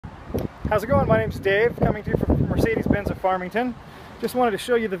How's it going? My name's Dave, coming to you from Mercedes-Benz of Farmington. Just wanted to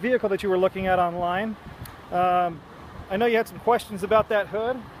show you the vehicle that you were looking at online. I know you had some questions about that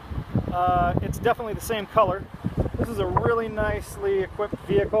hood. It's definitely the same color. This is a really nicely equipped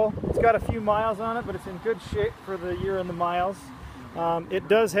vehicle. It's got a few miles on it, but it's in good shape for the year and the miles. It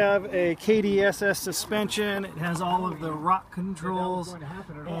does have a KDSS suspension. It has all of the rock controls and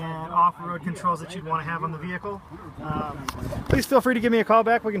off-road controls that you'd want to have on the vehicle. Please feel free to give me a call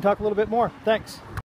back. We can talk a little bit more. Thanks.